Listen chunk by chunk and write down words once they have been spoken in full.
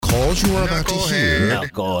What you are about to hear.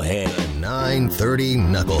 Knucklehead. 930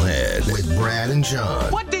 Knucklehead with Brad and John.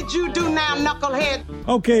 What did you do now, Knucklehead?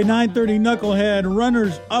 Okay, 930 Knucklehead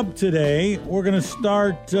runners up today. We're going to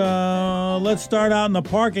start, let's start out in the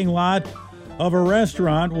parking lot of a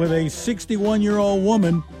restaurant with a 61-year-old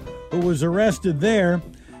woman who was arrested there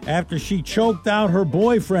after she choked out her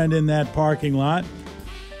boyfriend in that parking lot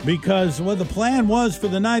because, well, the plan was for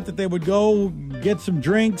the night that they would go get some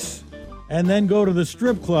drinks and then go to the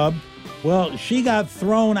strip club. Well, she got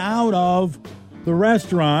thrown out of the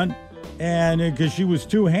restaurant and because she was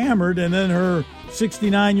too hammered, and then her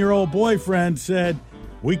 69-year-old boyfriend said,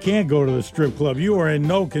 "We can't go to the strip club. You are in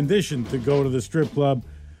no condition to go to the strip club,"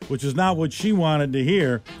 which is not what she wanted to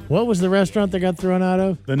hear. What was the restaurant they got thrown out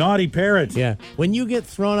of? The Naughty Parrot. Yeah. When you get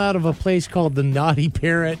thrown out of a place called the Naughty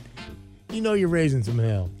Parrot, you know you're raising some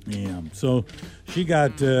hell. Yeah. So she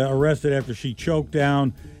got arrested after she choked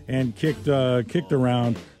down and kicked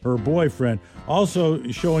around her boyfriend. Also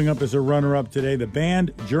showing up as a runner-up today, the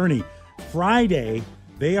band Journey. Friday,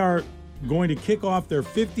 they are going to kick off their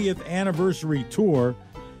 50th anniversary tour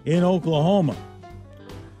in Oklahoma.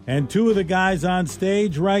 And two of the guys on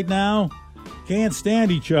stage right now can't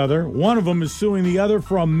stand each other. One of them is suing the other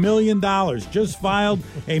for $1 million. Just filed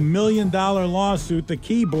a $1 million lawsuit. The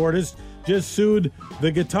keyboardist just sued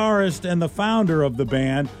the guitarist and the founder of the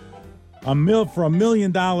band for $1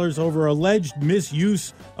 million over alleged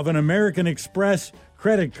misuse of an American Express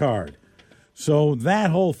credit card. So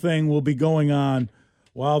that whole thing will be going on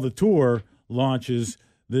while the tour launches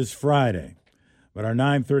this Friday. But our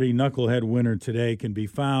 930 Knucklehead winner today can be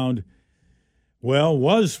found,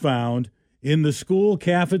 was found in the school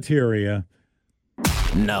cafeteria.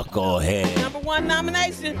 Knucklehead. Number one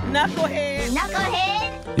nomination, Knucklehead.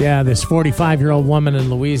 Knucklehead? Yeah, this 45-year-old woman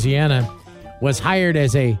in Louisiana was hired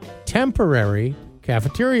as a temporary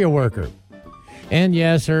cafeteria worker. And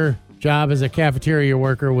yes, her job as a cafeteria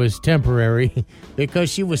worker was temporary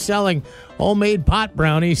because she was selling homemade pot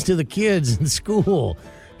brownies to the kids in school.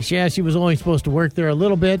 Yeah, she was only supposed to work there a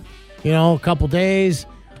little bit, a couple days,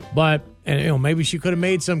 but maybe she could have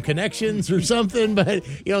made some connections or something, but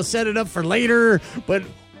set it up for later. But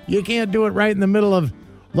you can't do it right in the middle of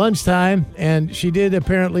lunchtime. And she did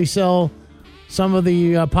apparently sell some of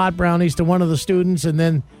the pot brownies to one of the students, and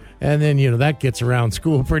then that gets around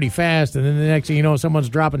school pretty fast. And then the next thing you know, someone's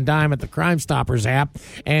dropping dime at the Crime Stoppers app,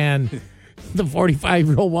 and the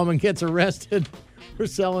 45-year-old woman gets arrested for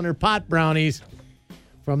selling her pot brownies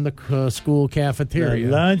from the school cafeteria.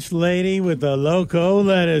 The lunch lady with the loco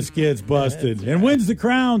lettuce gets busted and wins the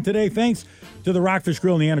crown today, thanks to the Rockfish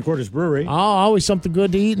Grill and the Anacortes Brewery. Oh, always something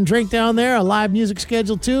good to eat and drink down there. A live music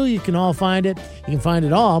schedule, too. You can all find it. You can find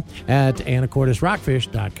it all at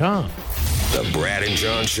AnacortesRockfish.com. The Brad and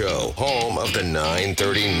John Show, home of the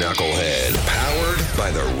 930 Knucklehead. Powered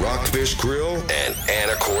by the Rockfish Grill and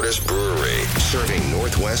Anacortes Brewery. Serving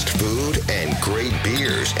Northwest food and great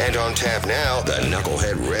beers. And on tap now, the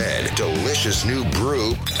Knucklehead Red. Delicious new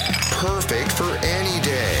brew. Perfect for any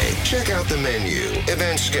day. Check out the menu,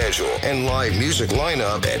 event schedule, and live music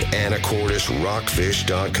lineup at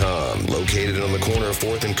AnacortesRockfish.com. Located on the corner of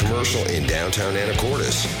 4th and Commercial in downtown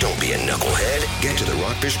Anacortes. Don't be a knucklehead. Get to the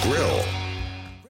Rockfish Grill.